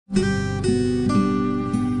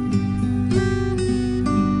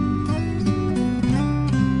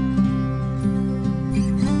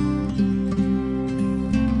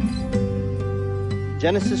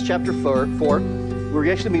Genesis chapter 4. We're actually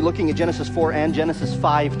going to be looking at Genesis 4 and Genesis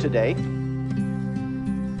 5 today.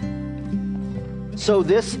 So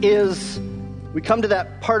we come to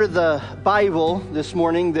that part of the Bible this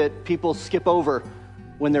morning that people skip over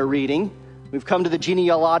when they're reading. We've come to the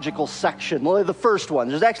genealogical section, well, the first one.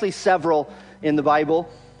 There's actually several in the Bible,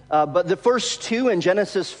 but the first two in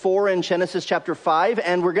Genesis 4 and Genesis chapter 5,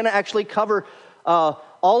 and we're going to actually cover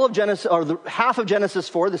all of Genesis, or the half of Genesis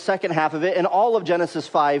 4, the second half of it, and all of Genesis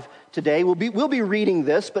 5 today. We'll be reading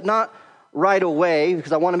this, but not right away,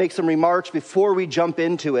 because I want to make some remarks before we jump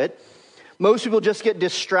into it. Most people just get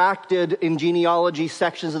distracted in genealogy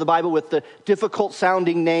sections of the Bible with the difficult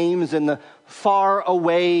sounding names and the far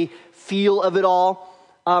away feel of it all.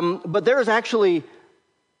 But there is actually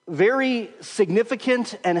very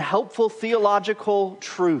significant and helpful theological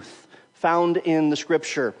truth found in the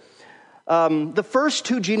Scripture. The first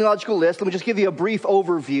two genealogical lists, let me just give you a brief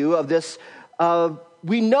overview of this.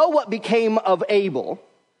 We know what became of Abel,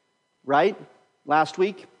 right? Last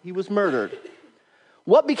week, he was murdered.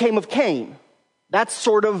 What became of Cain? That's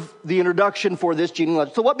sort of the introduction for this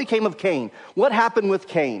genealogy. So what became of Cain? What happened with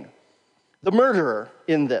Cain? The murderer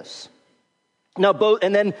in this. Now,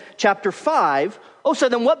 and then chapter 5, so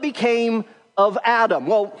then what became of Adam?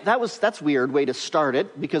 Well, that's a weird way to start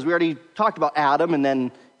it, because we already talked about Adam and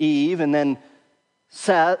then Eve and then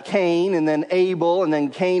Seth, Cain and then Abel and then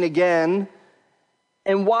Cain again.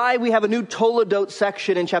 And why we have a new Toledot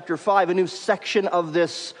section in chapter 5, a new section of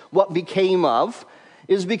this, what became of,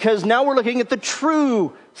 is because now we're looking at the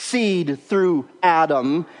true seed through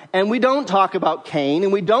Adam, and we don't talk about Cain,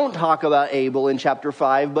 and we don't talk about Abel in chapter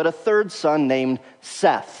 5, but a third son named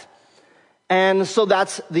Seth. And so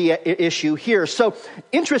that's the issue here. So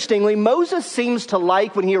interestingly, Moses seems to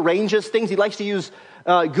like, when he arranges things, he likes to use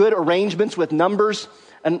good arrangements with numbers,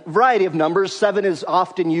 a variety of numbers. 7 is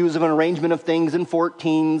often used of an arrangement of things, and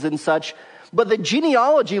 14s and such. But the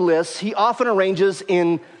genealogy lists, he often arranges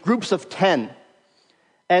in groups of 10.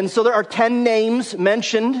 And so there are 10 names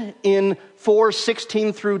mentioned in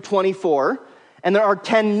 4:16 through 24, and there are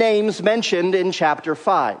 10 names mentioned in chapter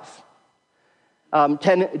 5.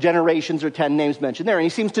 10 generations or 10 names mentioned there. And he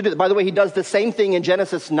seems to do that. By the way, he does the same thing in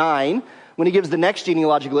Genesis 9 when he gives the next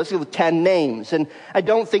genealogical list with 10 names. And I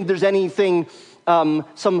don't think there's anything, some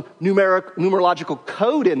numerological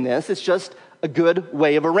code in this. It's just a good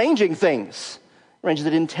way of arranging things. Arranges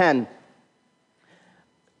it in 10.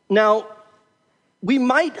 Now, we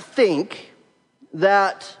might think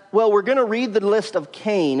that, well, we're going to read the list of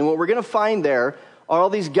Cain, and what we're going to find there are all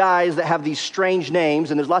these guys that have these strange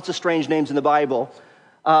names, and there's lots of strange names in the Bible,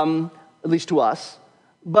 at least to us.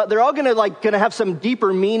 But they're all going to have some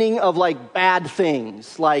deeper meaning of bad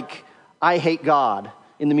things, like I hate God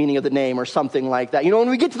in the meaning of the name or something like that. When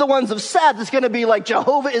we get to the ones of Seth, it's going to be like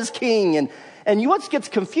Jehovah is king. And what gets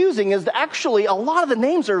confusing is that actually a lot of the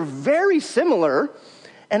names are very similar,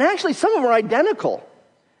 and actually some of them are identical.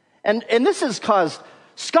 And this has caused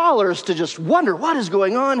scholars to just wonder what is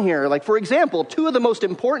going on here. Like, for example, 2 of the most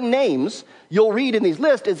important names you'll read in these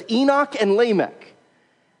lists is Enoch and Lamech.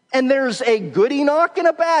 And there's a good Enoch and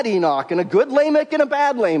a bad Enoch, and a good Lamech and a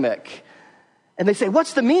bad Lamech. And they say,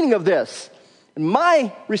 what's the meaning of this? And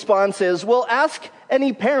my response is, well, ask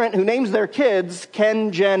any parent who names their kids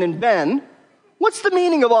Ken, Jen, and Ben, what's the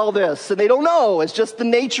meaning of all this? And they don't know. It's just the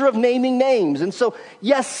nature of naming names. And so,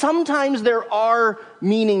 yes, sometimes there are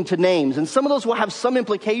meaning to names, and some of those will have some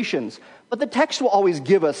implications, but the text will always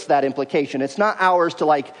give us that implication. It's not ours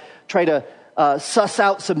to try to suss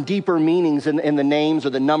out some deeper meanings in the names or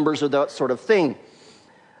the numbers or that sort of thing.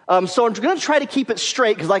 So I'm going to try to keep it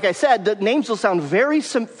straight, because like I said, the names will sound very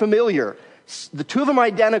familiar. The 2 of them are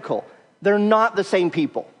identical. They're not the same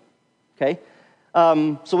people. Okay?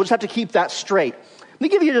 So we'll just have to keep that straight. Let me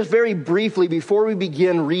give you just very briefly, before we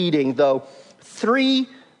begin reading, though, 3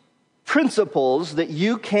 principles that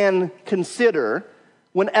you can consider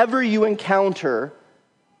whenever you encounter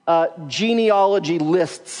genealogy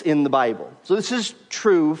lists in the Bible. So this is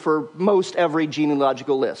true for most every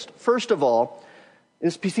genealogical list. First of all,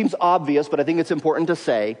 this seems obvious, but I think it's important to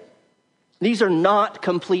say, these are not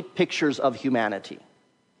complete pictures of humanity.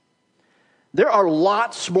 There are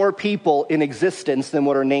lots more people in existence than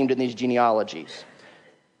what are named in these genealogies.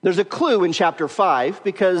 There's a clue in chapter 5,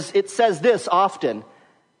 because it says this often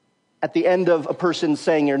at the end of a person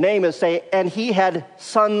saying your name, is say, and he had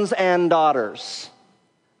sons and daughters,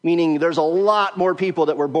 meaning there's a lot more people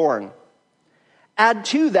that were born. Add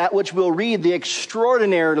to that, which we'll read, the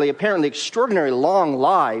apparently extraordinary long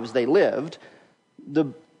lives they lived. The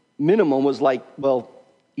minimum was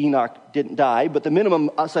Enoch didn't die, but the minimum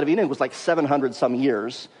outside of Enoch was 700 some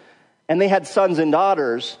years. And they had sons and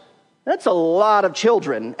daughters That's a lot of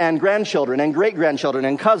children and grandchildren and great-grandchildren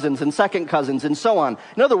and cousins and second cousins and so on.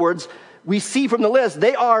 In other words, we see from the list,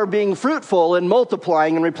 they are being fruitful and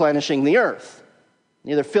multiplying and replenishing the earth.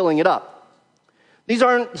 They're filling it up.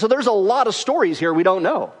 So there's a lot of stories here we don't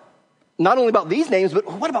know. Not only about these names, but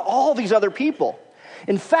what about all these other people?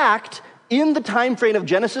 In fact, in the time frame of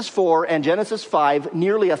Genesis 4 and Genesis 5,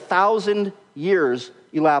 nearly 1,000 years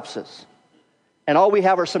elapses. And all we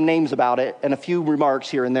have are some names about it and a few remarks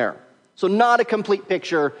here and there. So not a complete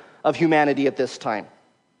picture of humanity at this time.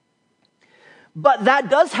 But that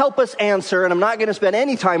does help us answer, and I'm not going to spend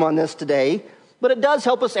any time on this today, but it does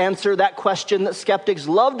help us answer that question that skeptics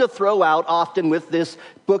love to throw out often with this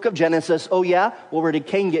book of Genesis. Oh yeah? Well, where did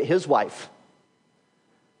Cain get his wife?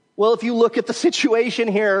 Well, if you look at the situation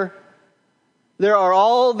here, there are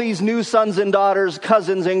all these new sons and daughters,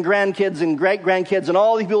 cousins and grandkids and great-grandkids and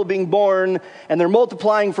all these people being born, and they're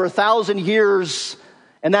multiplying for 1,000 years.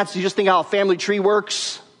 And that's, you just think how a family tree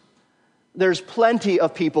works. There's plenty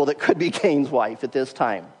of people that could be Cain's wife at this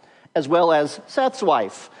time, as well as Seth's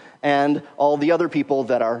wife and all the other people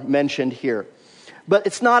that are mentioned here. But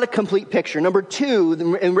it's not a complete picture. Number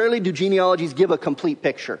two, and rarely do genealogies give a complete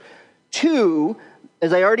picture. Two,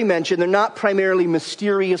 as I already mentioned, they're not primarily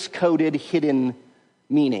mysterious, coded, hidden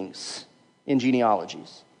meanings in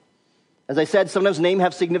genealogies. As I said, sometimes names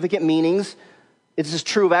have significant meanings. This is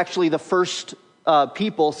true of actually the first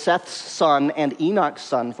people, Seth's son and Enoch's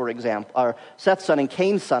son, for example, or Seth's son and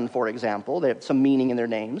Cain's son, for example. They have some meaning in their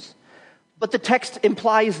names. But the text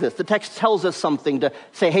implies this. The text tells us something to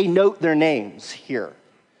say, hey, note their names here.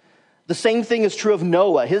 The same thing is true of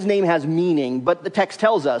Noah. His name has meaning, but the text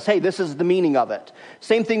tells us, hey, this is the meaning of it.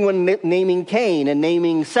 Same thing when naming Cain and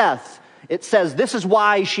naming Seth. It says, this is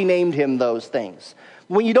why she named him those things.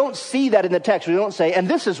 When you don't see that in the text, we don't say, and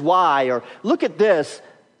this is why, or look at this,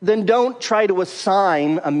 then don't try to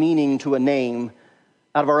assign a meaning to a name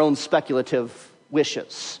out of our own speculative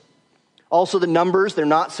wishes. Also, the numbers, they're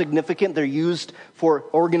not significant. They're used for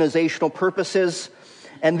organizational purposes.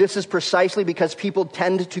 And this is precisely because people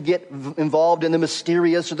tend to get involved in the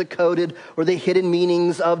mysterious or the coded or the hidden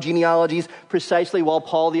meanings of genealogies, precisely while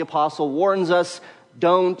Paul the Apostle warns us,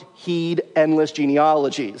 don't heed endless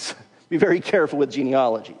genealogies. Be very careful with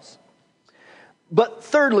genealogies. But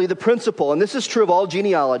thirdly, the principle, and this is true of all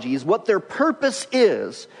genealogies, what their purpose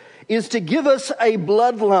is to give us a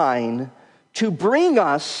bloodline to bring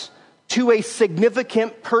us to a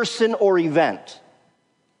significant person or event.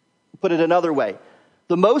 Put it another way.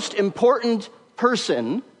 The most important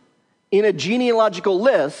person in a genealogical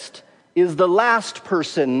list is the last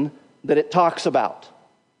person that it talks about.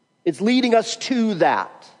 It's leading us to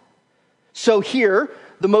that. So here,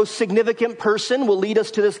 the most significant person will lead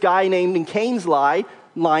us to this guy named in Cain's line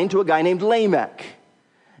to a guy named Lamech.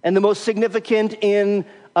 And the most significant in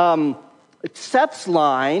Seth's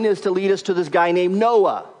line is to lead us to this guy named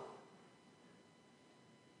Noah.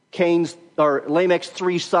 Lamech's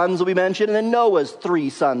 3 sons will be mentioned, and then Noah's 3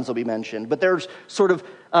 sons will be mentioned. But there's sort of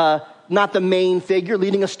not the main figure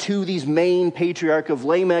leading us to these main patriarch of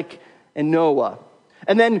Lamech and Noah.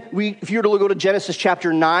 And then if you were to go to Genesis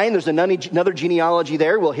chapter 9, there's another genealogy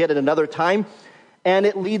there. We'll hit it another time. And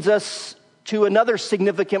it leads us to another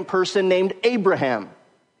significant person named Abraham.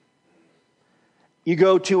 You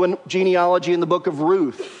go to a genealogy in the book of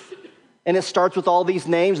Ruth, and it starts with all these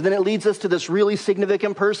names. And then it leads us to this really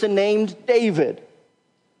significant person named David.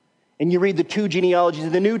 And you read the 2 genealogies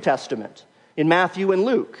in the New Testament, in Matthew and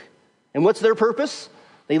Luke. And what's their purpose?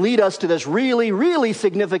 They lead us to this really, really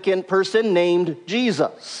significant person named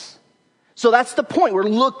Jesus. So that's the point. We're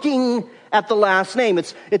looking at the last name.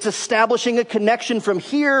 It's establishing a connection from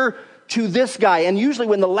here to this guy. And usually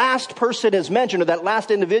when the last person is mentioned, or that last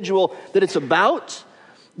individual that it's about,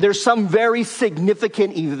 there's some very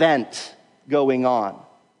significant event going on.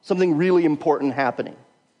 Something really important happening.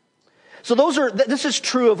 So this is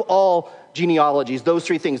true of all genealogies, those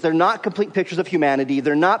 3 things. They're not complete pictures of humanity.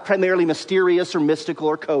 They're not primarily mysterious or mystical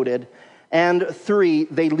or coded. And 3,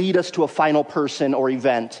 they lead us to a final person or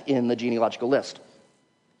event in the genealogical list.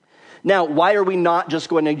 Now, why are we not just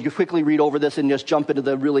going to quickly read over this and just jump into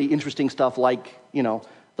the really interesting stuff like,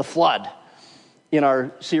 the flood in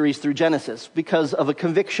our series through Genesis? Because of a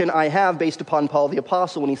conviction I have based upon Paul the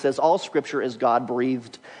Apostle when he says all Scripture is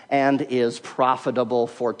God-breathed and is profitable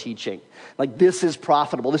for teaching. Like, this is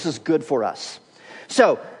profitable. This is good for us.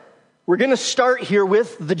 So, we're going to start here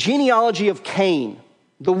with the genealogy of Cain,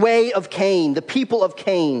 the way of Cain, the people of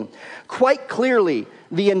Cain. Quite clearly,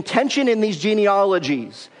 the intention in these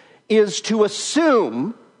genealogies is to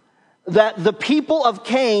assume that the people of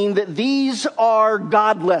Cain, that these are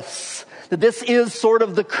godless, that this is sort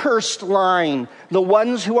of the cursed line, the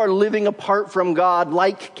ones who are living apart from God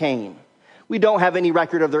like Cain. We don't have any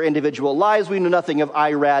record of their individual lives. We know nothing of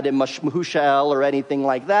Irad and Mahushael or anything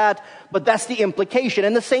like that, but that's the implication.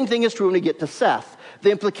 And the same thing is true when we get to Seth.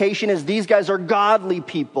 The implication is these guys are godly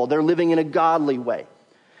people. They're living in a godly way.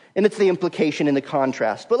 And it's the implication in the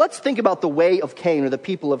contrast. But let's think about the way of Cain, or the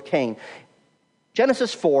people of Cain.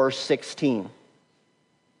 Genesis 4:16.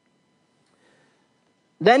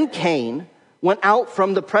 Then Cain went out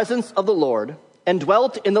from the presence of the Lord and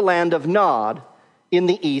dwelt in the land of Nod in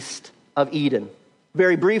the east of Eden.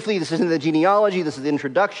 Very briefly, this isn't the genealogy, this is the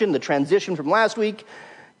introduction, the transition from last week.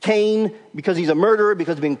 Cain, because he's a murderer,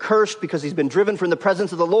 because he's been cursed, because he's been driven from the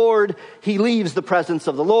presence of the Lord, he leaves the presence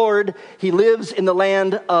of the Lord. He lives in the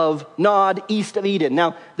land of Nod, east of Eden.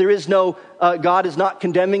 Now, there is no, God is not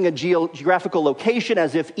condemning a geographical location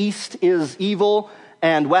as if east is evil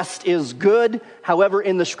and west is good. However,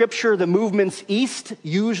 in the scripture, the movements east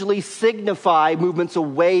usually signify movements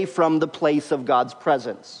away from the place of God's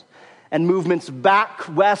presence. And movements back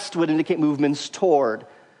west would indicate movements toward.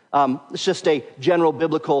 It's just a general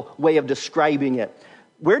biblical way of describing it.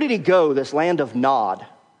 Where did he go, this land of Nod?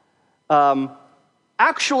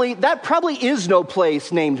 Actually, that probably is no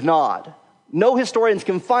place named Nod. No historians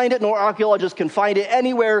can find it, nor archaeologists can find it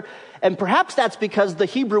anywhere. And perhaps that's because the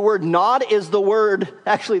Hebrew word Nod is the word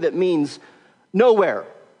actually that means nowhere.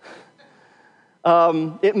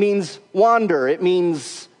 It means wander. It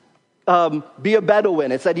means be a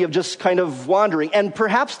Bedouin. It's the idea of just kind of wandering. And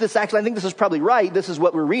perhaps this actually, I think this is probably right. This is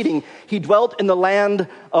what we're reading. He dwelt in the land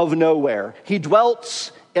of nowhere. He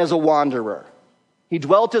dwelt as a wanderer. He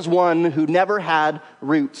dwelt as one who never had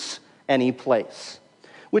roots any place,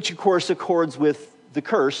 which of course accords with the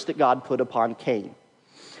curse that God put upon Cain.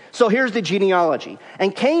 So here's the genealogy.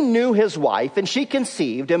 And Cain knew his wife, and she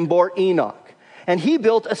conceived and bore Enoch. And he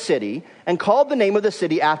built a city and called the name of the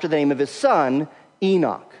city after the name of his son,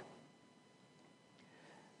 Enoch.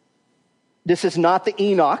 This is not the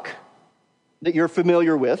Enoch that you're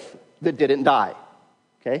familiar with that didn't die,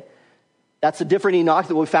 okay? That's a different Enoch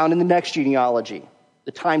that we found in the next genealogy.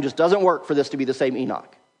 The time just doesn't work for this to be the same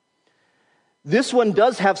Enoch. This one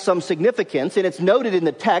does have some significance, and it's noted in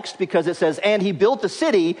the text because it says, and he built the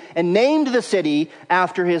city and named the city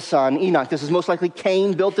after his son Enoch. This is most likely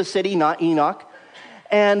Cain built the city, not Enoch.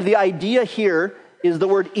 And the idea here is the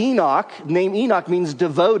word Enoch. Name Enoch means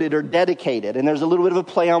devoted or dedicated. And there's a little bit of a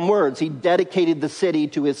play on words. He dedicated the city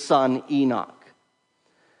to his son Enoch.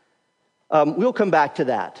 We'll come back to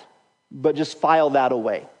that, but just file that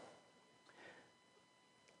away.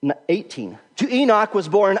 18. To Enoch was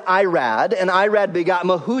born Irad, and Irad begot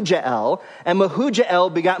Mehujael, and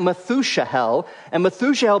Mehujael begot Methushael, and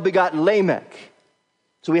Methushael begot Lamech.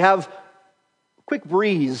 So we have quick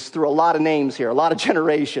breeze through a lot of names here, a lot of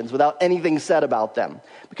generations without anything said about them.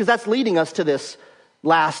 Because that's leading us to this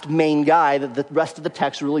last main guy that the rest of the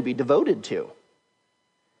text will really be devoted to.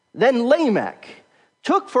 Then Lamech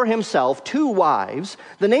took for himself 2 wives.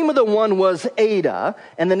 The name of the one was Adah,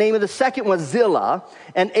 and the name of the second was Zillah.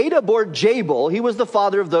 And Adah bore Jabal. He was the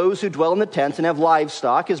father of those who dwell in the tents and have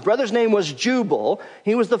livestock. His brother's name was Jubal.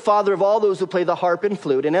 He was the father of all those who play the harp and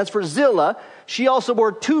flute. And as for Zillah, she also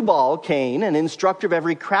bore Tubal-Cain, an instructor of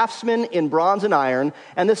every craftsman in bronze and iron.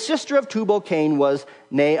 And the sister of Tubal-Cain was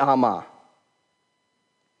Naamah.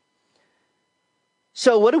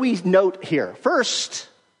 So what do we note here? First,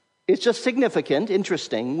 it's just significant,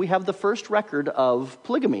 interesting. We have the first record of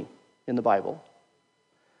polygamy in the Bible.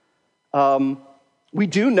 We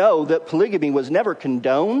do know that polygamy was never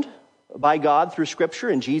condoned by God through Scripture,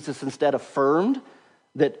 and Jesus instead affirmed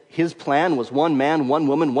that his plan was one man, one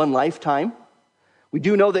woman, one lifetime. We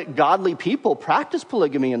do know that godly people practice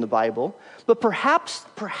polygamy in the Bible, but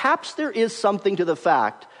perhaps there is something to the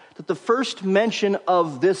fact that the first mention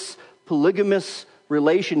of this polygamous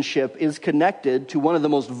relationship is connected to one of the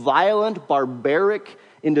most violent, barbaric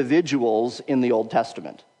individuals in the Old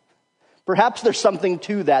Testament. Perhaps there's something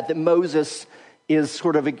to that Moses is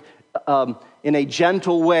sort of in a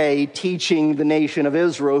gentle way teaching the nation of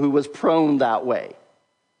Israel who was prone that way.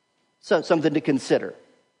 So something to consider.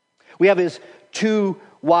 We have his 2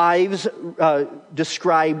 wives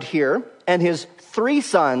described here, and his 3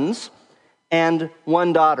 sons and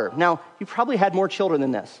 1 daughter. Now, he probably had more children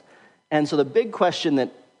than this. And so the big question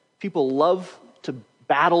that people love to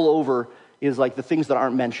battle over is like the things that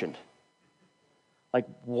aren't mentioned. Like,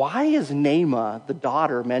 why is Naamah, the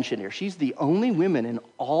daughter, mentioned here? She's the only woman in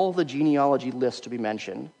all the genealogy list to be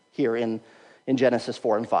mentioned here in Genesis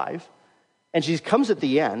 4 and 5. And she comes at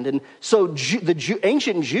the end. And so the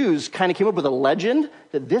ancient Jews kind of came up with a legend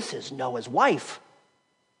that this is Noah's wife,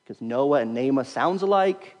 because Noah and Naamah sounds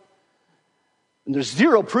alike. And there's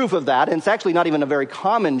zero proof of that, and it's actually not even a very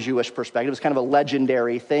common Jewish perspective. It's kind of a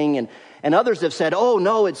legendary thing. And others have said, oh,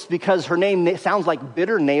 no, it's because her name sounds like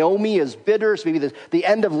bitter. Naomi is bitter, so maybe the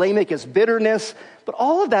end of Lamech is bitterness. But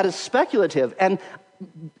all of that is speculative. And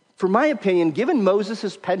for my opinion, given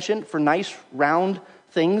Moses' penchant for nice, round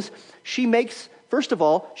things, she makes, first of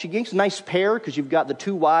all, she makes a nice pair, because you've got the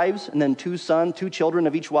 2 wives and then 2 children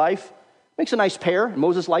of each wife. Makes a nice pair.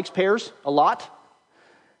 Moses likes pairs a lot.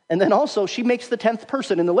 And then also, she makes the 10th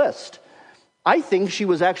person in the list. I think she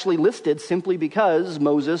was actually listed simply because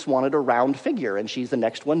Moses wanted a round figure, and she's the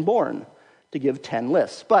next one born to give 10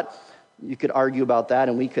 lists. But you could argue about that,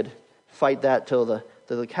 and we could fight that till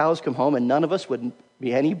the cows come home, and none of us would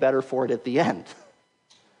be any better for it at the end.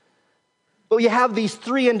 But you have these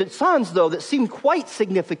 3 sons, though, that seem quite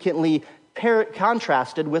significantly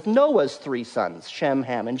contrasted with Noah's 3 sons, Shem,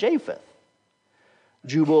 Ham, and Japheth.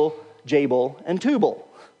 Jubal, Jabal, and Tubal.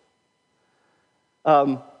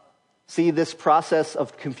 See, this process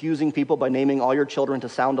of confusing people by naming all your children to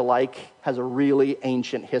sound alike has a really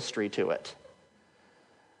ancient history to it.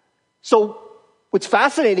 So what's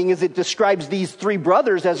fascinating is it describes these 3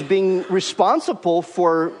 brothers as being responsible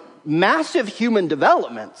for massive human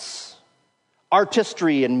developments.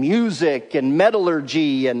 Artistry and music and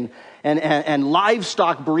metallurgy and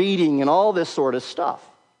livestock breeding and all this sort of stuff.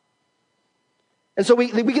 And so we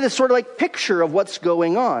get this sort of like picture of what's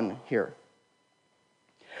going on here.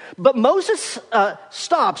 But Moses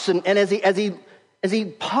stops, and as he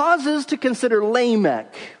pauses to consider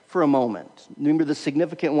Lamech for a moment, remember the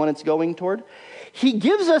significant one it's going toward? He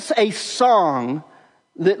gives us a song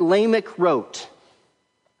that Lamech wrote,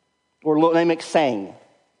 or Lamech sang,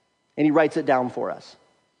 and he writes it down for us.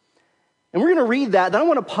 And we're going to read that. Then I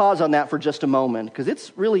want to pause on that for just a moment, because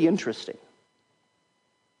it's really interesting.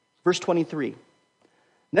 Verse 23.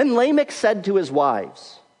 Then Lamech said to his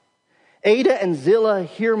wives, Ada and Zillah,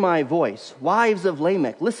 hear my voice. Wives of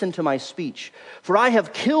Lamech, listen to my speech. For I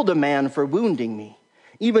have killed a man for wounding me,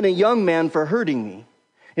 even a young man for hurting me.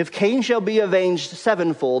 If Cain shall be avenged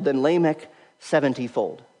 7-fold, then Lamech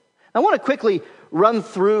 70-fold. I want to quickly run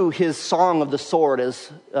through his song of the sword,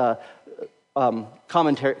 as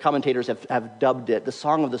commentators have dubbed it, the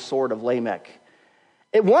song of the sword of Lamech.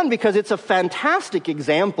 One, because it's a fantastic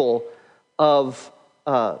example of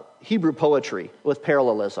Hebrew poetry with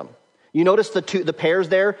parallelism. You notice the pairs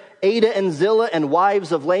there, Ada and Zillah and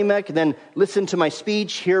wives of Lamech. Then listen to my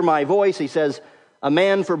speech, hear my voice. He says, a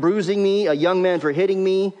man for bruising me, a young man for hitting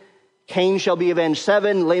me. Cain shall be avenged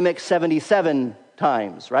 7, Lamech 77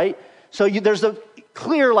 times, right? So there's a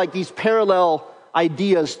clear, like these parallel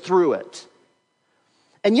ideas through it.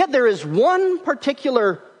 And yet there is one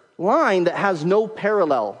particular line that has no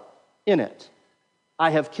parallel in it. I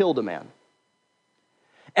have killed a man.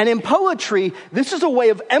 And in poetry, this is a way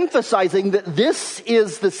of emphasizing that this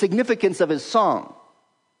is the significance of his song.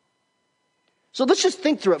 So let's just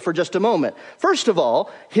think through it for just a moment. First of all,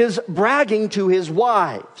 his bragging to his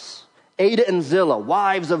wives, Ada and Zillah,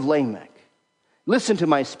 wives of Lamech. Listen to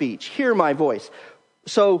my speech, hear my voice.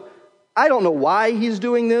 So I don't know why he's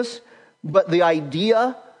doing this, but the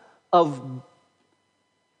idea of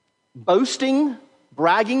boasting,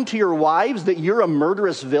 bragging to your wives that you're a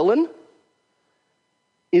murderous villain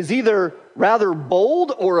is either rather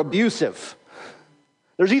bold or abusive.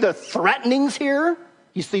 There's either threatenings here.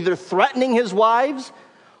 He's either threatening his wives,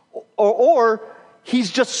 or he's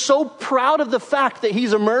just so proud of the fact that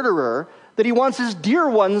he's a murderer that he wants his dear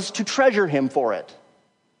ones to treasure him for it.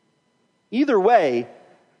 Either way,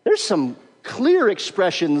 there's some clear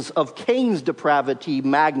expressions of Cain's depravity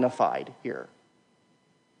magnified here.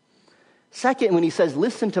 Second, when he says,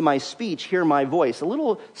 listen to my speech, hear my voice, a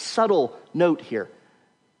little subtle note here.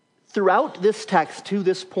 Throughout this text to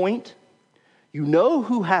this point, you know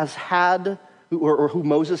who has had, or who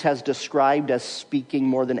Moses has described as speaking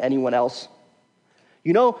more than anyone else?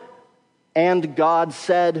 You know, and God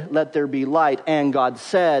said, let there be light. And God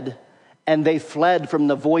said, and they fled from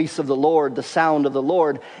the voice of the Lord, the sound of the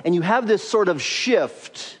Lord. And you have this sort of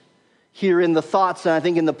shift here in the thoughts, and I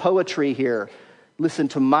think in the poetry here. Listen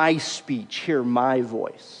to my speech, hear my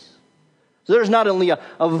voice. So there's not only a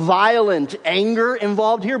violent anger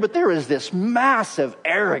involved here, but there is this massive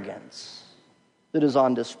arrogance that is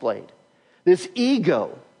on display. This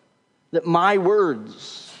ego that my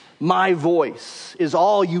words, my voice is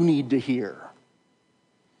all you need to hear.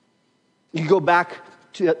 You go back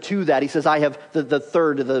to that. He says, I have the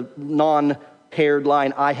third, the non-paired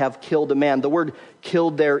line, I have killed a man. The word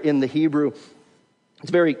killed there in the Hebrew It's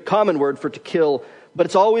a very common word for to kill, but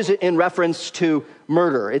it's always in reference to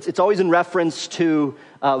murder. It's always in reference to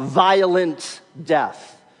violent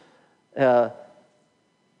death.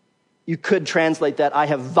 You could translate that, I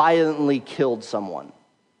have violently killed someone.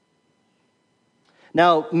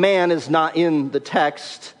 Now, man is not in the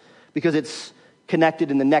text because it's connected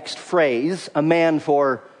in the next phrase, a man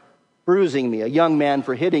for bruising me, a young man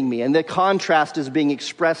for hitting me. And the contrast is being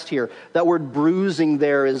expressed here. That word bruising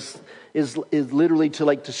there is literally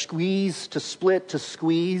to squeeze, to split, to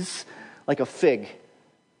squeeze, like a fig.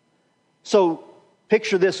 So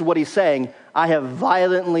picture this, what he's saying. I have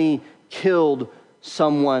violently killed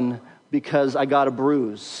someone because I got a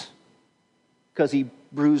bruise. Because he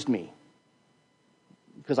bruised me.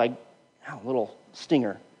 Because a little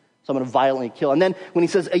stinger. So I'm going to violently kill. And then when he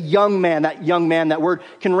says a young man, that word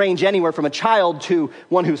can range anywhere from a child to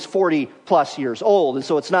one who's 40 plus years old. And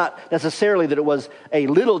so it's not necessarily that it was a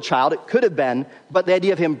little child. It could have been. But the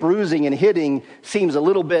idea of him bruising and hitting seems a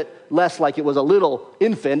little bit less like it was a little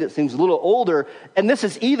infant. It seems a little older. And this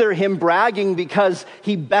is either him bragging because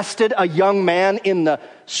he bested a young man in the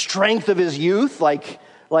strength of his youth. Like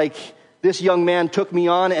this young man took me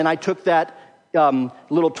on and I took that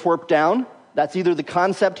little twerp down. That's either the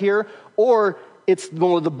concept here, or it's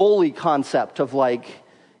more of the bully concept of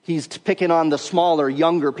he's picking on the smaller,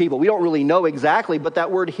 younger people. We don't really know exactly, but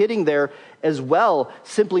that word hitting there as well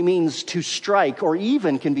simply means to strike, or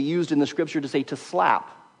even can be used in the scripture to say to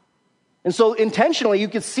slap. And so intentionally, you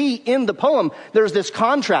can see in the poem, there's this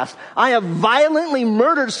contrast. I have violently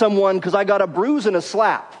murdered someone because I got a bruise and a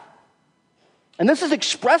slap. And this is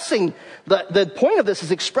expressing, the point of this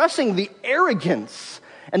is expressing the arrogance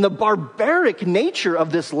and the barbaric nature of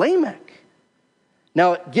this Lamech.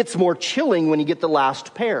 Now, it gets more chilling when you get the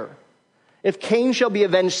last pair. If Cain shall be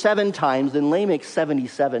avenged 7 times, then Lamech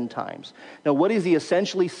 77 times. Now, what is he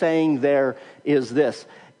essentially saying there is this.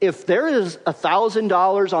 If there is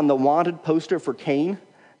 $1,000 on the wanted poster for Cain,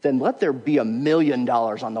 then let there be $1 million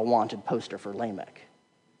on the wanted poster for Lamech.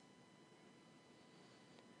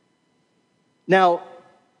 Now,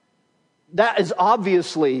 that is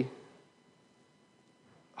obviously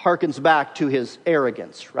harkens back to his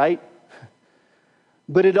arrogance, right?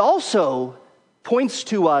 But it also points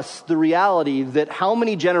to us the reality that how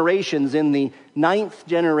many generations in the 9th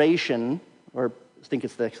generation, or I think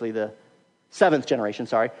it's actually the 7th generation,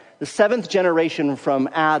 the 7th generation from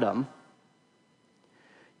Adam,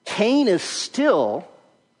 Cain is still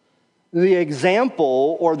the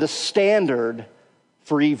example or the standard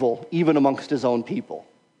for evil, even amongst his own people.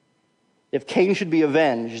 If Cain should be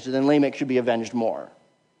avenged, then Lamech should be avenged more.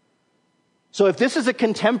 So if this is a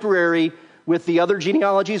contemporary with the other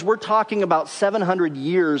genealogies, we're talking about 700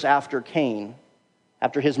 years after Cain,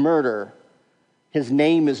 after his murder. His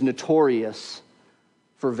name is notorious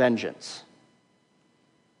for vengeance.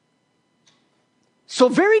 So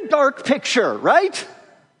very dark picture, right?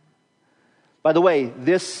 By the way,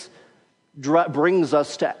 this brings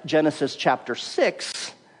us to Genesis chapter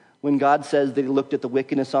 6, when God says that he looked at the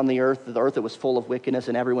wickedness on the earth that was full of wickedness,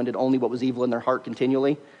 and everyone did only what was evil in their heart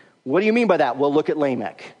continually. What do you mean by that? Well, look at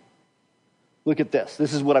Lamech. Look at this.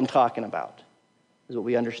 This is what I'm talking about. This is what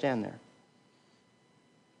we understand there.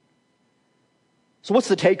 So what's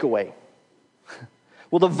the takeaway?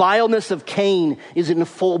 Well, the vileness of Cain is in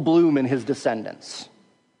full bloom in his descendants.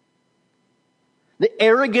 The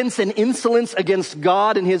arrogance and insolence against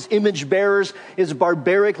God and his image bearers is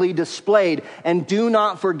barbarically displayed. And do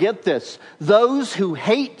not forget this. Those who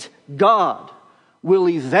hate God will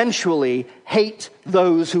eventually hate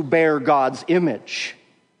those who bear God's image.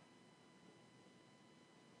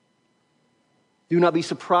 Do not be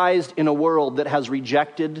surprised in a world that has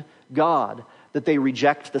rejected God, that they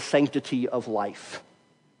reject the sanctity of life.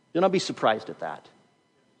 Do not be surprised at that.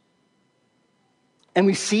 And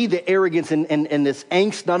we see the arrogance and this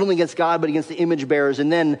angst not only against God, but against the image bearers.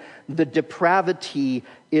 And then the depravity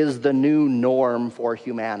is the new norm for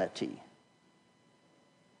humanity,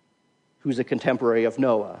 who's a contemporary of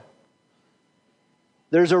Noah.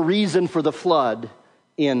 There's a reason for the flood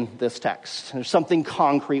in this text. There's something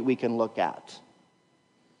concrete we can look at.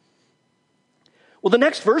 Well, the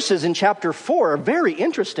next verses in chapter 4 are very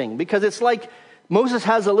interesting because it's like Moses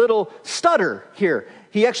has a little stutter here.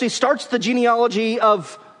 He actually starts the genealogy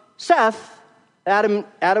of Seth, Adam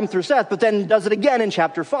through Seth, but then does it again in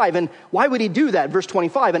chapter 5. And why would he do that? Verse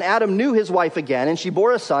 25, and Adam knew his wife again, and she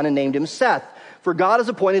bore a son and named him Seth. For God has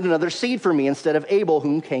appointed another seed for me instead of Abel,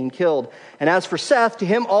 whom Cain killed. And as for Seth, to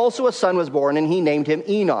him also a son was born, and he named him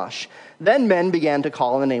Enosh. Then men began to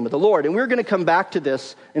call on the name of the Lord. And we're going to come back to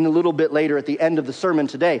this in a little bit later at the end of the sermon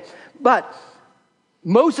today. But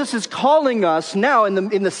Moses is calling us now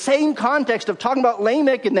in the same context of talking about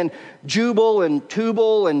Lamech and then Jubal and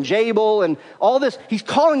Tubal and Jabal and all this. He's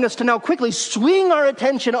calling us to now quickly swing our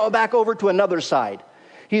attention back over to another side.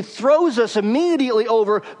 He throws us immediately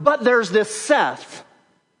over, but there's this Seth.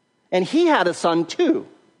 And he had a son too.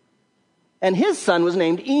 And his son was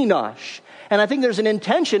named Enosh. And I think there's an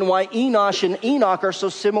intention why Enosh and Enoch are so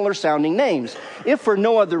similar sounding names. If for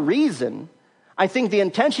no other reason, I think the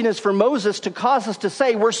intention is for Moses to cause us to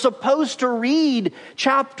say we're supposed to read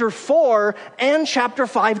chapter 4 and chapter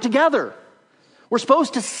 5 together. We're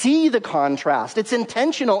supposed to see the contrast. It's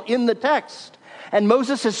intentional in the text. And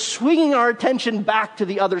Moses is swinging our attention back to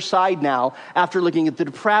the other side now after looking at the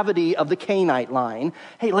depravity of the Canaanite line.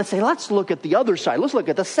 Hey, let's look at the other side. Let's look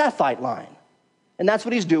at the Sethite line. And that's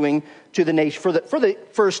what he's doing to the nation for the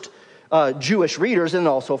first Jewish readers and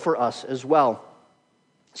also for us as well.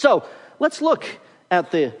 So let's look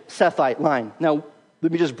at the Sethite line. Now,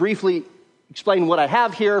 let me just briefly explain what I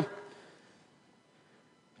have here.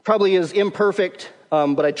 Probably is imperfect,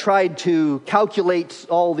 but I tried to calculate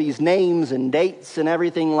all these names and dates and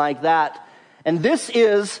everything like that. And this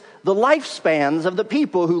is the lifespans of the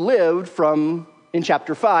people who lived in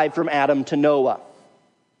chapter 5, from Adam to Noah.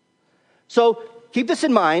 So keep this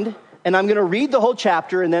in mind, and I'm going to read the whole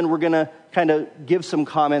chapter, and then we're going to kind of give some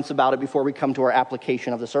comments about it before we come to our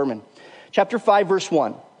application of the sermon. Chapter 5, verse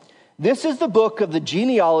 1. This is the book of the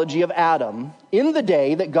genealogy of Adam. In the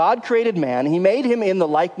day that God created man, he made him in the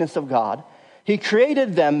likeness of God. He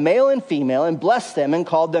created them male and female and blessed them and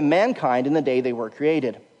called them mankind in the day they were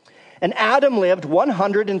created. And Adam lived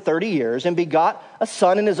 130 years and begot a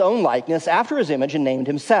son in his own likeness after his image and named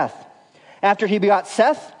him Seth. After he begot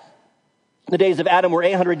Seth, the days of Adam were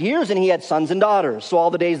 800 years and he had sons and daughters. So all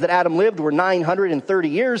the days that Adam lived were 930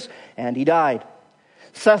 years and he died.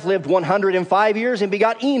 Seth lived 105 years and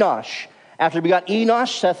begot Enosh. After he begot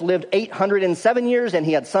Enosh, Seth lived 807 years and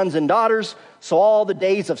he had sons and daughters. So all the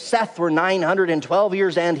days of Seth were 912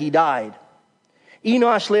 years and he died.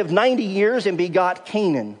 Enosh lived 90 years and begot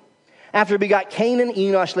Canaan. After he begot Canaan,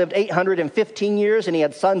 Enosh lived 815 years and he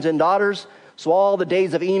had sons and daughters. So all the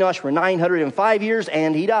days of Enosh were 905 years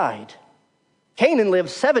and he died. Canaan lived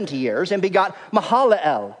 70 years and begot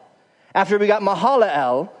Mahalalel. After he begot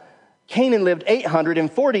Mahalalel, Canaan lived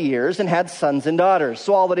 840 years and had sons and daughters.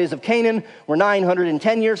 So all the days of Canaan were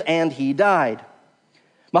 910 years and he died.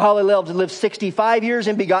 Mahalalel lived 65 years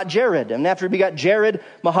and begot Jared. And after he begot Jared,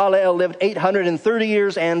 Mahalalel lived 830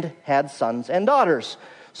 years and had sons and daughters.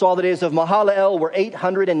 So all the days of Mahalalel were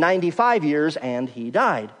 895 years and he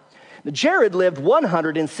died. Jared lived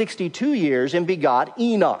 162 years and begot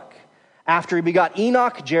Enoch. After he begot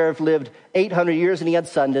Enoch, Jared lived 800 years and he had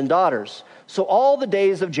sons and daughters. So all the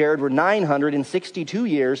days of Jared were 962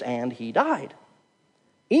 years and he died.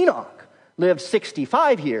 Enoch lived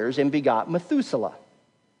 65 years and begot Methuselah.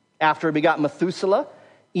 After he begot Methuselah,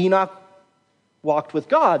 Enoch walked with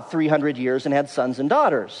God 300 years and had sons and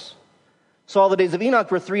daughters. So all the days of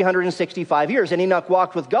Enoch were 365 years. And Enoch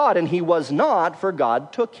walked with God and he was not, for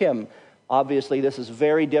God took him. Obviously, this is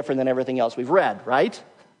very different than everything else we've read, right?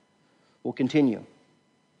 We'll continue.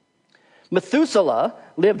 Methuselah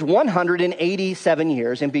lived 187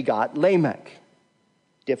 years and begot Lamech.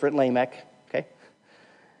 Different Lamech, okay?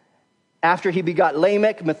 After he begot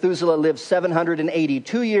Lamech, Methuselah lived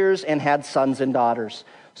 782 years and had sons and daughters.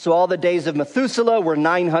 So all the days of Methuselah were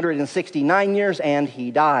 969 years and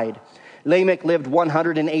he died. Lamech lived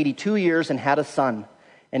 182 years and had a son.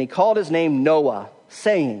 And he called his name Noah,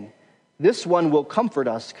 saying, "This one will comfort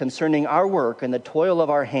us concerning our work and the toil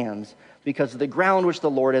of our hands, because of the ground which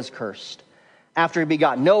the Lord has cursed." After he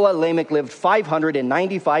begot Noah, Lamech lived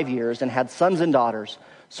 595 years and had sons and daughters.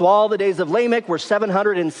 So all the days of Lamech were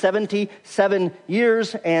 777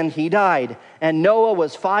 years and he died. And Noah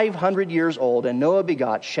was 500 years old, and Noah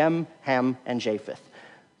begot Shem, Ham, and Japheth.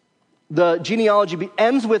 The genealogy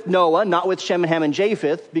ends with Noah, not with Shem, Ham, and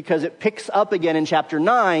Japheth, because it picks up again in chapter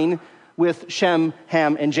 9 with Shem,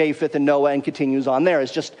 Ham, and Japheth and Noah and continues on there.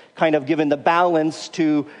 It's just kind of given the balance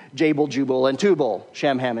to Jabal, Jubal, and Tubal,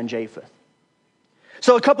 Shem, Ham, and Japheth.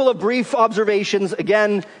 So a couple of brief observations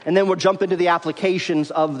again, and then we'll jump into the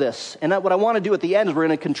applications of this. And what I want to do at the end is we're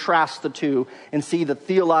going to contrast the two and see the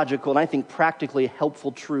theological and I think practically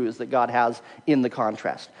helpful truths that God has in the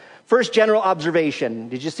contrast. First general observation.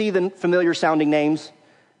 Did you see the familiar sounding names?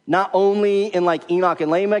 Not only in like Enoch and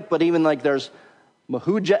Lamech, but even like there's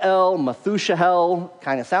Mehujael, Methushael,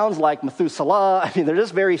 kind of sounds like Methuselah. I mean, they're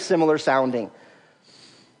just very similar sounding.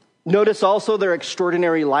 Notice also their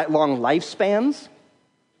extraordinary long lifespans.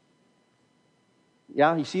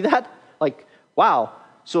 Yeah, you see that? Like, wow.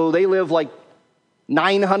 So they live like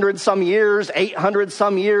 900 some years, 800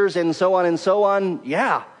 some years, and so on and so on.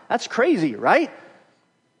 Yeah, that's crazy, right?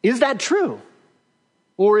 Is that true?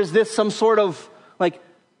 Or is this some sort of like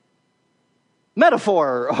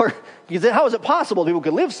metaphor? Or how is it possible people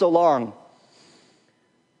could live so long?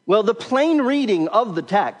 Well, the plain reading of the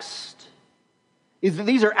text is that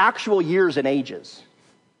these are actual years and ages.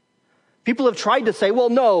 People have tried to say, well,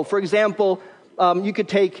 no, for example, you could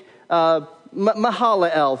take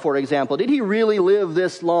Mahalalel, for example. Did he really live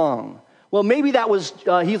this long? Well, maybe that was,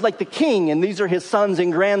 he's like the king, and these are his sons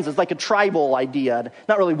and grandsons, like a tribal idea.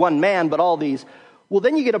 Not really one man, but all these. Well,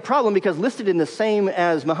 then you get a problem because listed in the same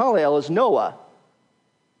as Mahalalel is Noah.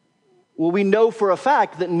 Well, we know for a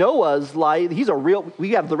fact that Noah's life,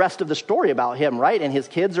 we have the rest of the story about him, right? And his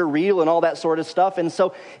kids are real and all that sort of stuff. And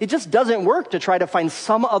so it just doesn't work to try to find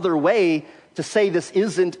some other way to say this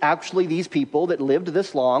isn't actually these people that lived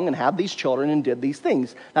this long and had these children and did these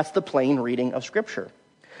things. That's the plain reading of Scripture.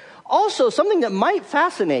 Also, something that might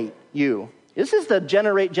fascinate you. This is the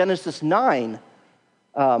Genesis 9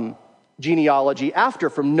 genealogy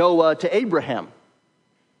from Noah to Abraham.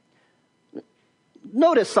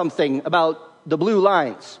 Notice something about the blue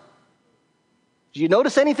lines. Do you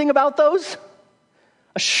notice anything about those?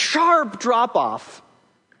 A sharp drop-off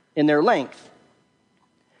in their length.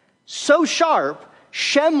 So sharp,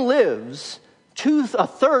 Shem lives a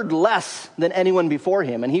third less than anyone before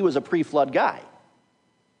him, and he was a pre-flood guy.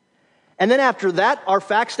 And then after that,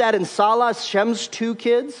 Arphaxad and Salah, Shem's two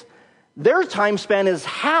kids, their time span is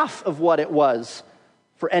half of what it was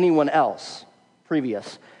for anyone else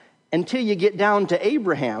previous. Until you get down to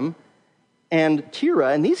Abraham and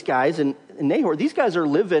Terah and these guys and Nahor, these guys are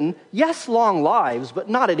living, yes, long lives, but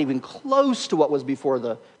not even close to what was before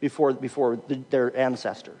their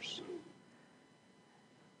ancestors.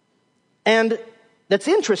 And that's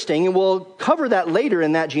interesting, and we'll cover that later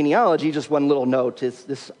in that genealogy. Just one little note is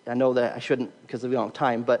this. I know that I shouldn't because we don't have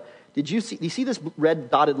time, but do you see this red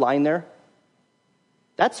dotted line there?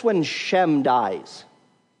 That's when Shem dies.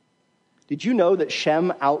 Did you know that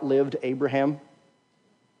Shem outlived Abraham?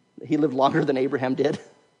 He lived longer than Abraham did.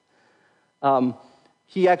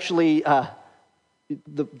 He actually,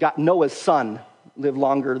 Noah's son lived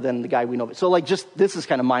longer than the guy we know. So this is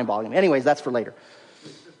kind of mind-boggling. Anyways, that's for later.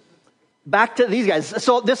 Back to these guys.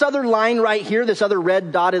 So this other line right here, this other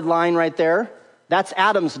red dotted line right there, that's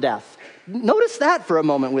Adam's death. Notice that for a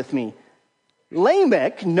moment with me.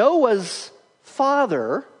 Lamech, Noah's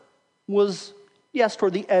father, was, yes,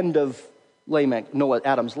 toward the end of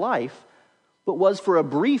Adam's life, but was for a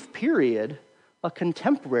brief period a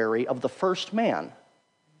contemporary of the first man.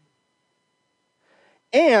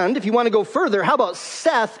 And if you want to go further, how about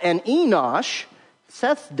Seth and Enosh?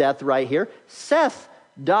 Seth's death right here. Seth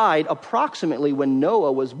died approximately when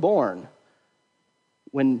Noah was born,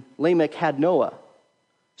 when Lamech had Noah.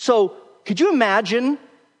 So could you imagine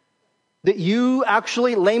that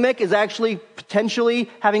Lamech is actually potentially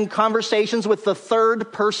having conversations with the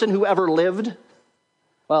third person who ever lived?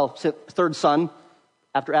 Well, third son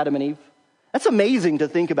after Adam and Eve. That's amazing to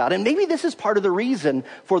think about. And maybe this is part of the reason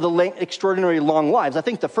for the extraordinary long lives. I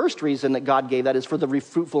think the first reason that God gave that is for the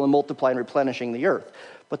fruitful and multiply and replenishing the earth.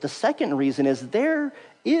 But the second reason is there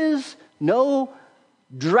is no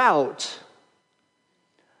drought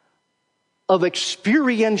of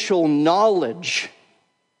experiential knowledge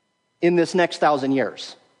in this next 1,000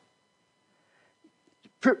 years.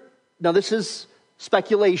 Now, this is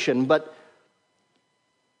speculation, but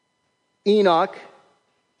Enoch,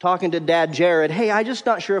 talking to Dad Jared, hey, I'm just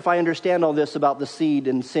not sure if I understand all this about the seed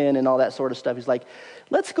and sin and all that sort of stuff. He's like,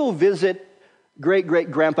 let's go visit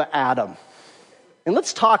great-great-grandpa Adam. And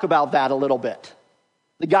let's talk about that a little bit.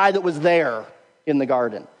 The guy that was there in the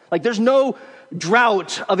garden. There's no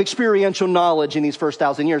drought of experiential knowledge in these first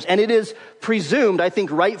 1,000 years. And it is presumed, I think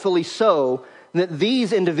rightfully so, that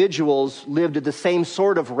these individuals lived at the same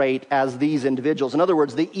sort of rate as these individuals. In other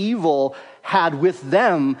words, the evil had with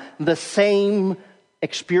them the same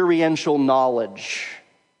experiential knowledge.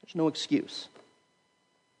 There's no excuse.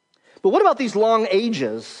 But what about these long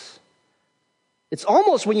ages? It's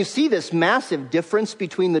almost, when you see this massive difference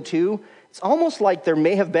between the two, it's almost like there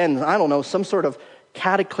may have been, some sort of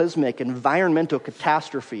cataclysmic environmental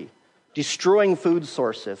catastrophe, destroying food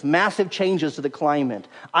sources, massive changes to the climate,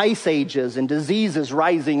 ice ages and diseases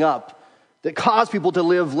rising up that cause people to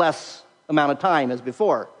live less amount of time as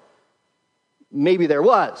before. Maybe there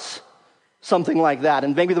was something like that,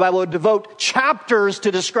 and maybe the Bible would devote chapters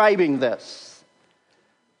to describing this.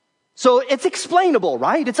 So it's explainable,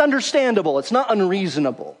 right? It's understandable. It's not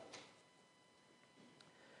unreasonable.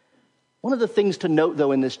 One of the things to note,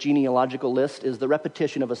 though, in this genealogical list is the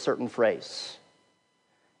repetition of a certain phrase.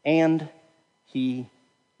 And he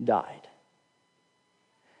died.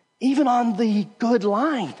 Even on the good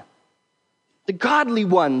line, the godly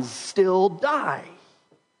ones still die.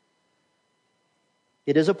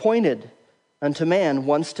 It is appointed unto man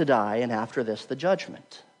once to die, and after this the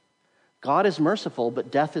judgment. God is merciful,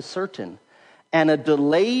 but death is certain. And a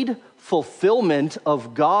delayed fulfillment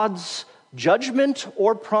of God's judgment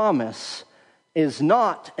or promise is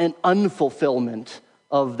not an unfulfillment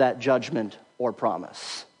of that judgment or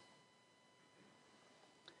promise.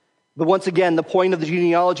 But once again, the point of the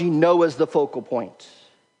genealogy, Noah is the focal point.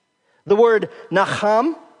 The word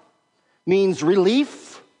Nacham means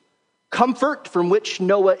relief, comfort, from which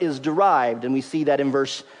Noah is derived. And we see that in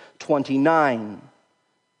verse 29.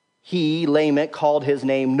 He, Lamech, called his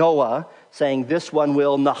name Noah, saying, "This one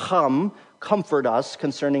will, Nacham, comfort us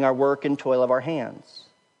concerning our work and toil of our hands."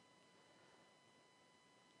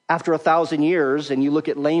 After 1,000 years, and you look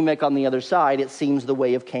at Lamech on the other side, it seems the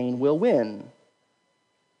way of Cain will win.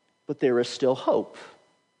 But there is still hope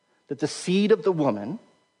that the seed of the woman,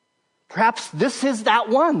 perhaps this is that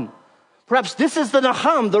one. Perhaps this is the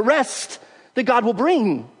Nacham, the rest that God will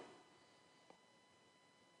bring.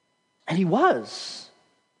 And he was,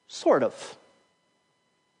 sort of.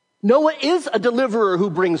 Noah is a deliverer who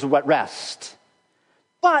brings rest,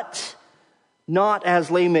 but not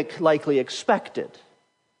as Lamech likely expected.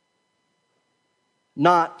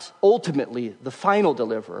 Not ultimately the final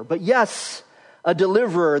deliverer, but yes, a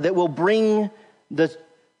deliverer that will bring the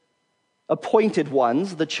appointed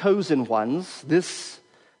ones, the chosen ones,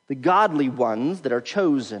 the godly ones that are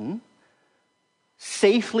chosen,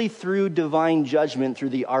 safely through divine judgment through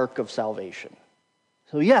the ark of salvation.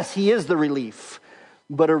 So yes, he is the relief,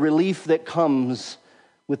 but a relief that comes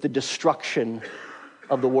with the destruction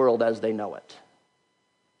of the world as they know it.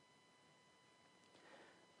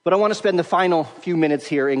 But I want to spend the final few minutes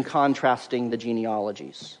here in contrasting the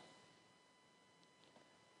genealogies.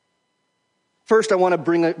 First, I want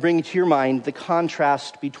to bring to your mind the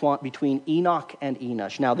contrast between Enoch and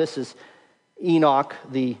Enosh. Now, this is Enoch,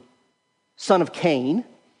 the son of Cain,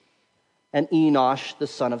 and Enosh, the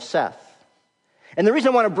son of Seth. And the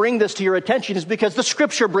reason I want to bring this to your attention is because the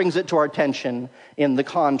scripture brings it to our attention in the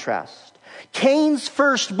contrast. Cain's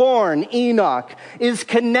firstborn, Enoch, is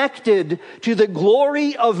connected to the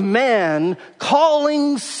glory of man,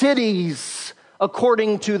 calling cities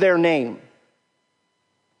according to their name.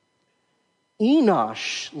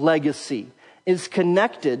 Enosh's legacy is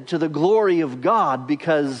connected to the glory of God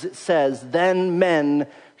because it says, then men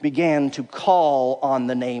began to call on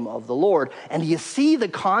the name of the Lord. And do you see the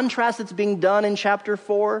contrast that's being done in chapter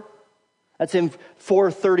 4? That's in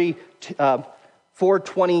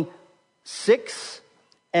 426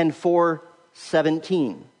 and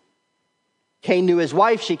 417. Cain knew his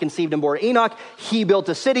wife, she conceived and bore Enoch. He built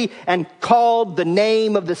a city and called the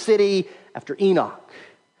name of the city after Enoch.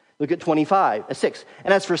 Look at 6.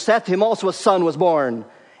 And as for Seth, him also a son was born,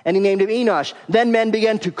 and he named him Enosh. Then men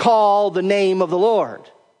began to call the name of the Lord.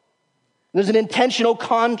 There's an intentional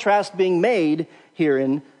contrast being made here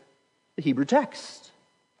in the Hebrew text.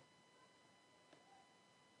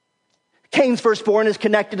 Cain's firstborn is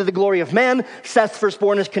connected to the glory of man. Seth's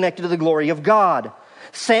firstborn is connected to the glory of God.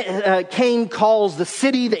 Cain calls the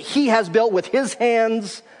city that he has built with his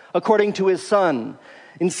hands according to his son.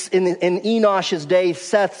 In Enosh's day,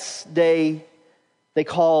 Seth's day, they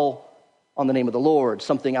call on the name of the Lord,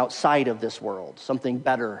 something outside of this world, something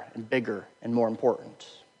better and bigger and more important.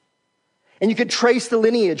 And you could trace the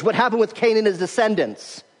lineage. What happened with Cain and his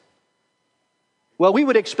descendants? Well, we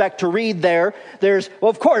would expect to read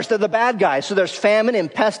of course, they're the bad guys. So there's famine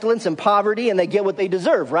and pestilence and poverty, and they get what they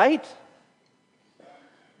deserve, right?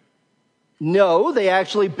 No, they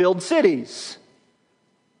actually build cities.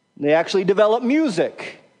 They actually develop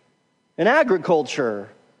music and agriculture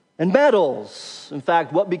and metals. In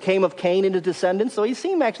fact, what became of Cain and his descendants? So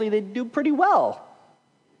they do pretty well.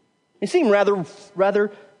 They seem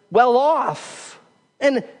rather well off.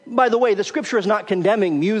 And by the way, the scripture is not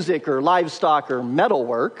condemning music or livestock or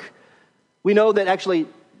metalwork. We know that actually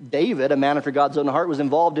David, a man after God's own heart, was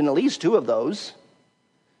involved in at least 2 of those.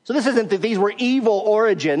 So this isn't that these were evil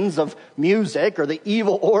origins of music or the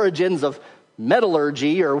evil origins of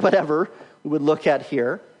metallurgy or whatever we would look at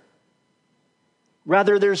here.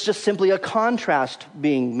 Rather, there's just simply a contrast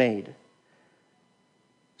being made.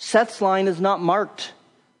 Seth's line is not marked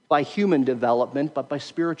by human development, but by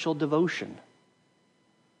spiritual devotion.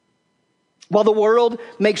 While the world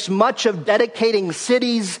makes much of dedicating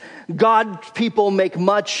cities, God's people make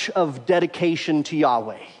much of dedication to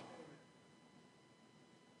Yahweh.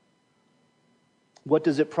 What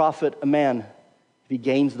does it profit a man if he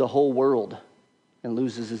gains the whole world and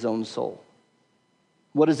loses his own soul?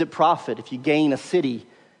 What does it profit if you gain a city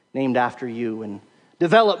named after you and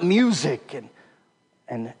develop music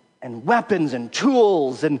and weapons and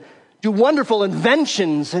tools and do wonderful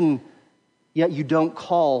inventions, and yet you don't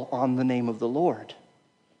call on the name of the Lord?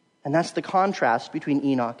 And that's the contrast between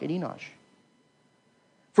Enoch and Enosh.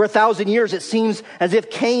 For 1,000 years, it seems as if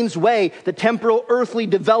Cain's way, the temporal earthly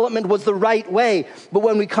development, was the right way. But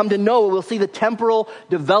when we come to Noah, we'll see the temporal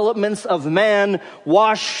developments of man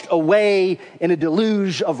washed away in a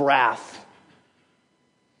deluge of wrath.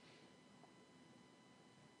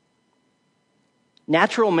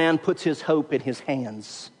 Natural man puts his hope in his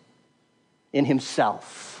hands, in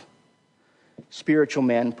himself. Spiritual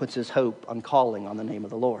man puts his hope on calling on the name of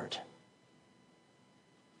the Lord.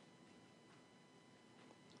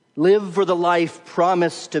 Live for the life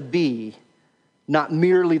promised to be, not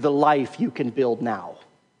merely the life you can build now.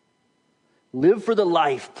 Live for the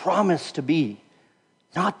life promised to be,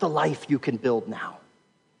 not the life you can build now.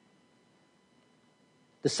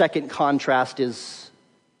 The second contrast is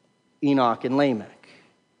Enoch and Lamech.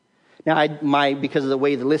 Now, because of the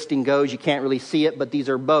way the listing goes, you can't really see it, but these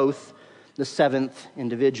are both the seventh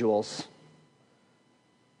individuals.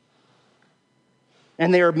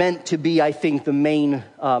 And they are meant to be, I think, the main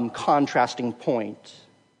contrasting point.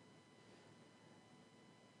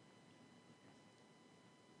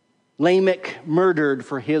 Lamech murdered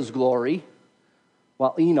for his glory,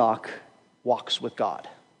 while Enoch walks with God.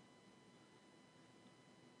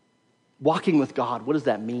 Walking with God, what does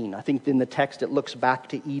that mean? I think in the text it looks back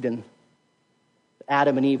to Eden.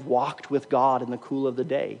 Adam and Eve walked with God in the cool of the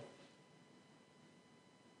day.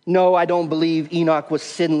 No, I don't believe Enoch was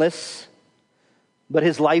sinless, but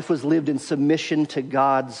his life was lived in submission to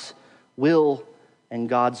God's will and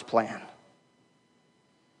God's plan.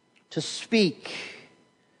 To speak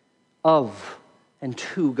of and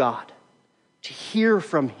to God, to hear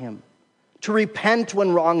from him, to repent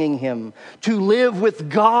when wronging him, to live with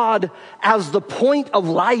God as the point of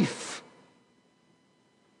life.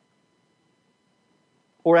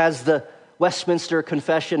 Or as the Westminster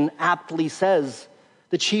Confession aptly says,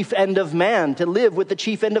 the chief end of man, to live with the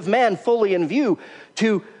chief end of man fully in view,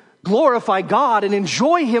 to glorify God and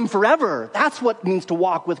enjoy him forever. That's what it means to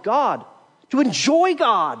walk with God, to enjoy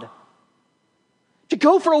God. To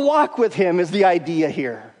go for a walk with him is the idea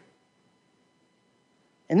here.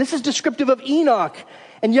 And this is descriptive of Enoch,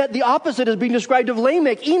 and yet the opposite is being described of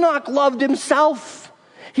Lamech. Enoch loved himself.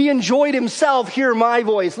 He enjoyed himself. Hear my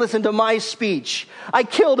voice. Listen to my speech. I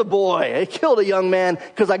killed a boy. I killed a young man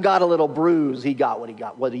because I got a little bruise. He got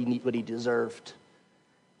what he deserved.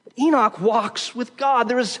 But Enoch walks with God.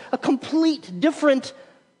 There is a complete different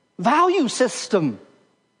value system.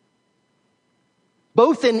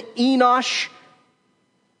 Both in Enosh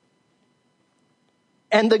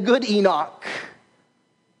and the good Enoch.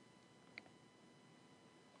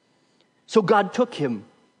 So God took him.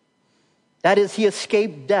 That is, he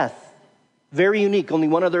escaped death. Very unique. Only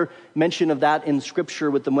one other mention of that in Scripture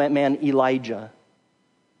with the man Elijah.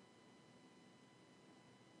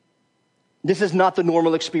 This is not the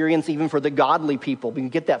normal experience even for the godly people. We can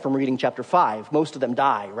get that from reading chapter 5. Most of them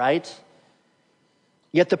die, right?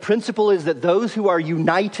 Yet the principle is that those who are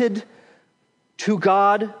united to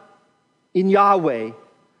God in Yahweh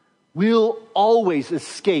will always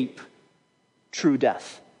escape true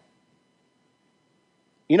death.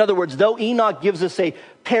 In other words, though Enoch gives us a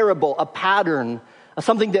parable, a pattern,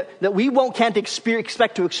 something that we can't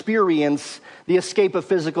expect to experience, the escape of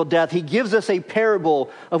physical death, he gives us a parable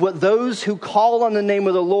of what those who call on the name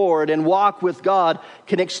of the Lord and walk with God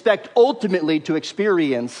can expect ultimately to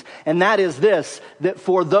experience. And that is this, that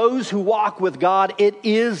for those who walk with God, it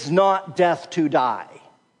is not death to die.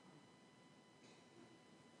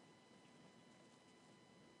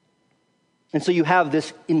 And so you have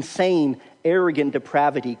this insane, arrogant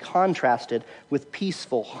depravity contrasted with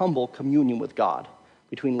peaceful, humble communion with God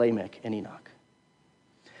between Lamech and Enoch.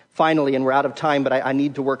 Finally, and we're out of time, but I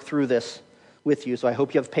need to work through this with you, so I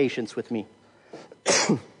hope you have patience with me.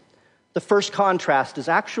 The first contrast is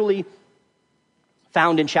actually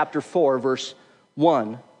found in chapter 4, verse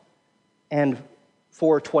 1 and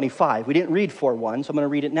 4:25. We didn't read 4:1, so I'm going to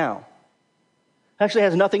read it now. It actually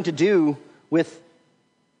has nothing to do with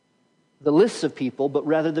the lists of people, but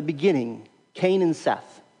rather the beginning, Cain and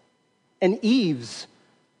Seth, and Eve's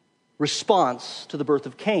response to the birth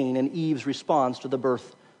of Cain and Eve's response to the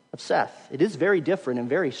birth of Seth. It is very different and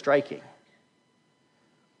very striking.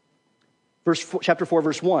 Chapter 4,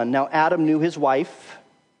 verse 1. Now Adam knew his wife.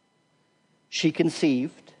 She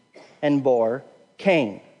conceived and bore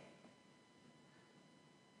Cain.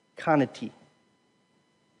 Kanati.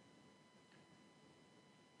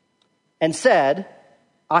 And said,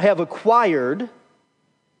 I have acquired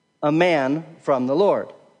a man from the Lord.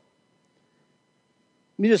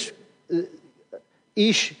 Let me just,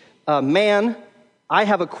 ish, man, I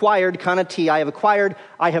have acquired, kana T, I have acquired,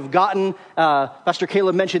 I have gotten, Pastor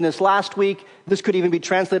Caleb mentioned this last week, this could even be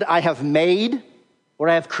translated, I have made, or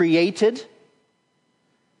I have created.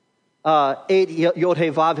 Eight, yod he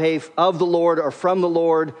vav he, of the Lord, or from the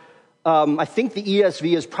Lord. I think the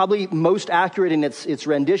ESV is probably most accurate in its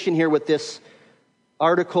rendition here with this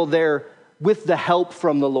article there, with the help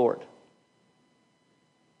from the Lord.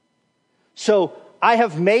 So, I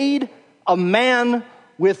have made a man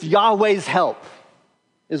with Yahweh's help,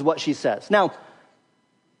 is what she says. Now,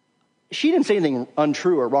 she didn't say anything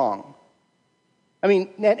untrue or wrong. I mean,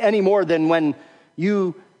 any more than when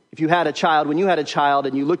if you had a child, when you had a child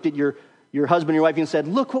and you looked at your husband, your wife, and said,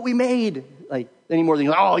 look what we made. Like, any more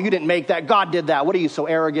than, oh, you didn't make that, God did that. What are you, so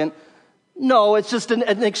arrogant? No, it's just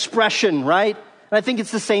an expression, right? And I think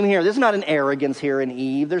it's the same here. There's not an arrogance here in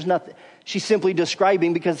Eve. There's nothing. She's simply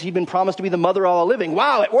describing because he'd been promised to be the mother of all living.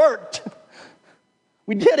 Wow, it worked.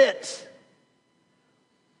 We did it.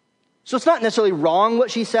 So it's not necessarily wrong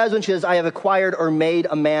what she says when she says, I have acquired or made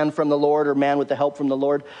a man from the Lord, or man with the help from the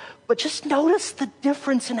Lord. But just notice the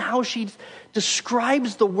difference in how she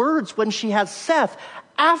describes the words when she has Seth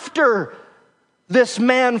after this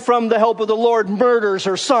man from the help of the Lord murders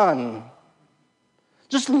her son.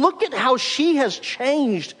 Just look at how she has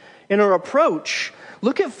changed in her approach.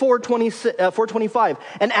 Look at 4:25.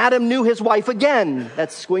 And Adam knew his wife again.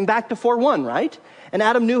 That's going back to 4:1, right? And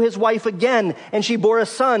Adam knew his wife again, and she bore a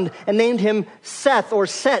son and named him Seth or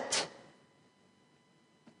Set.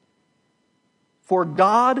 For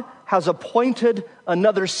God has appointed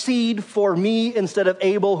another seed for me instead of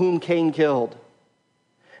Abel, whom Cain killed.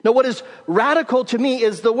 Now, what is radical to me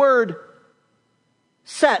is the word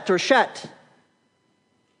set or shet.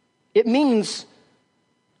 It means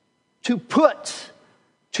to put,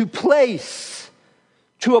 to place,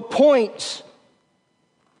 to appoint,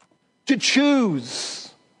 to choose.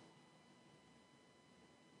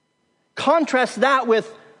 Contrast that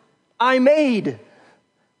with I made,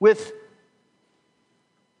 with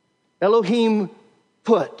Elohim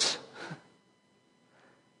put,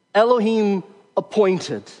 Elohim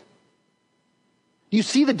appointed. Do you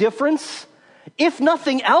see the difference? If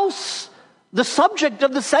nothing else, the subject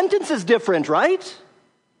of the sentence is different, right?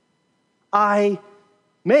 I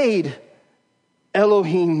made,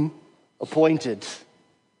 Elohim appointed.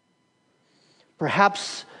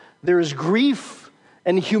 Perhaps there is grief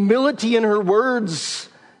and humility in her words.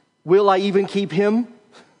 Will I even keep him?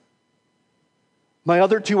 My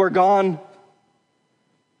other two are gone.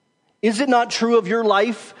 Is it not true of your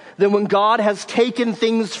life that when God has taken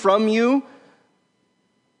things from you,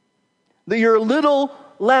 that you're a little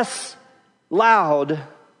less loud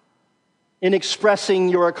in expressing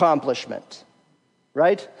your accomplishment,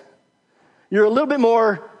 right? You're a little bit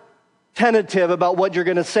more tentative about what you're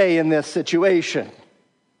going to say in this situation.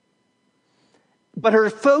 But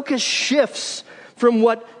her focus shifts from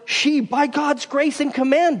what she, by God's grace and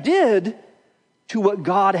command, did to what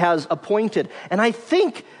God has appointed. And I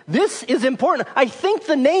think this is important. I think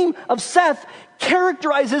the name of Seth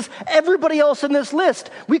characterizes everybody else in this list.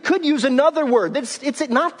 We could use another word. It's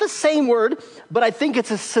not the same word, but I think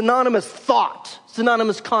it's a synonymous thought,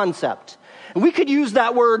 synonymous concept. And we could use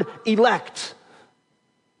that word elect.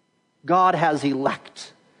 God has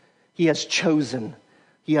elect. He has chosen.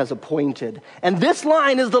 He has appointed. And this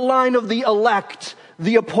line is the line of the elect,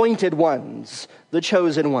 the appointed ones, the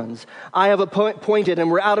chosen ones. I have appointed, and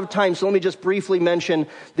we're out of time, so let me just briefly mention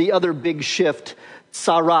the other big shift,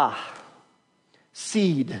 Sarah,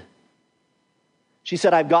 seed. She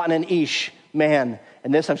said, I've gotten an ish, man.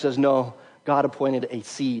 And this time she says, no, God appointed a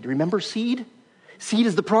seed. Remember seed? Seed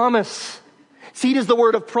is the promise. Seed is the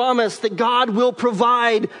word of promise that God will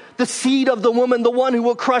provide the seed of the woman, the one who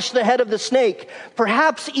will crush the head of the snake.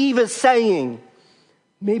 Perhaps Eve is saying,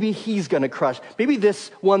 maybe he's going to crush. Maybe this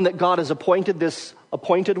one that God has appointed, this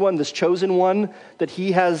appointed one, this chosen one that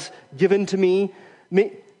he has given to me,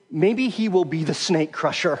 maybe he will be the snake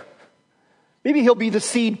crusher. Maybe he'll be the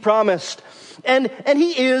seed promised. And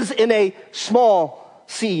he is in a small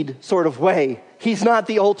seed sort of way. He's not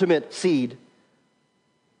the ultimate seed.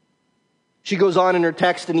 She goes on in her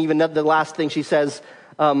text, and even the last thing she says,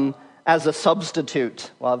 as a substitute.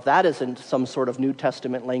 Well, if that isn't some sort of New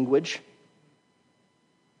Testament language,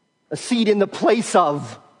 a seed in the place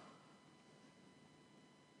of.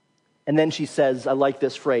 And then she says, I like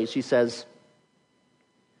this phrase, she says,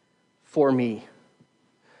 for me.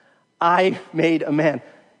 I made a man.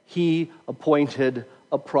 He appointed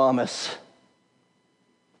a promise,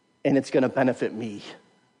 and it's going to benefit me.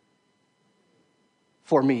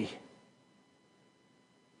 For me.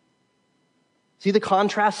 See the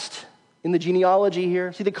contrast in the genealogy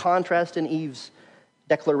here? See the contrast in Eve's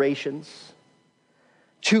declarations?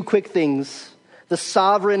 Two quick things. The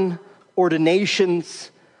sovereign ordinations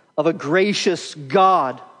of a gracious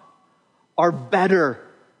God are better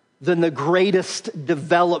than the greatest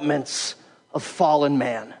developments of fallen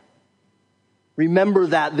man. Remember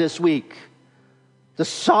that this week. The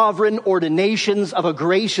sovereign ordinations of a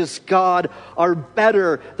gracious God are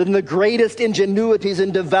better than the greatest ingenuities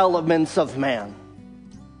and developments of man.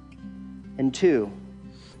 And two,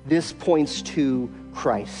 this points to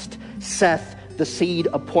Christ. Seth, the seed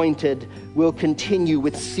appointed, will continue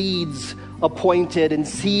with seeds appointed and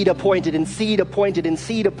seed appointed and seed appointed and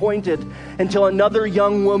seed appointed until another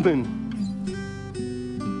young woman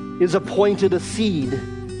is appointed a seed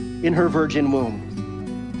in her virgin womb.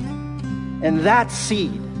 And that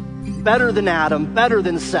seed, better than Adam, better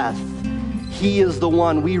than Seth, he is the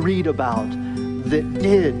one we read about that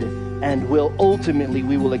did and will ultimately,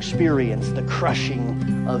 we will experience the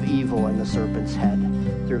crushing of evil and the serpent's head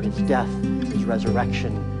through his death, his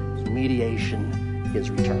resurrection, his mediation, his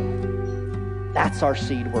return. That's our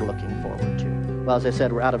seed we're looking forward to. Well, as I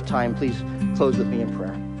said, we're out of time. Please close with me in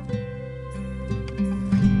prayer.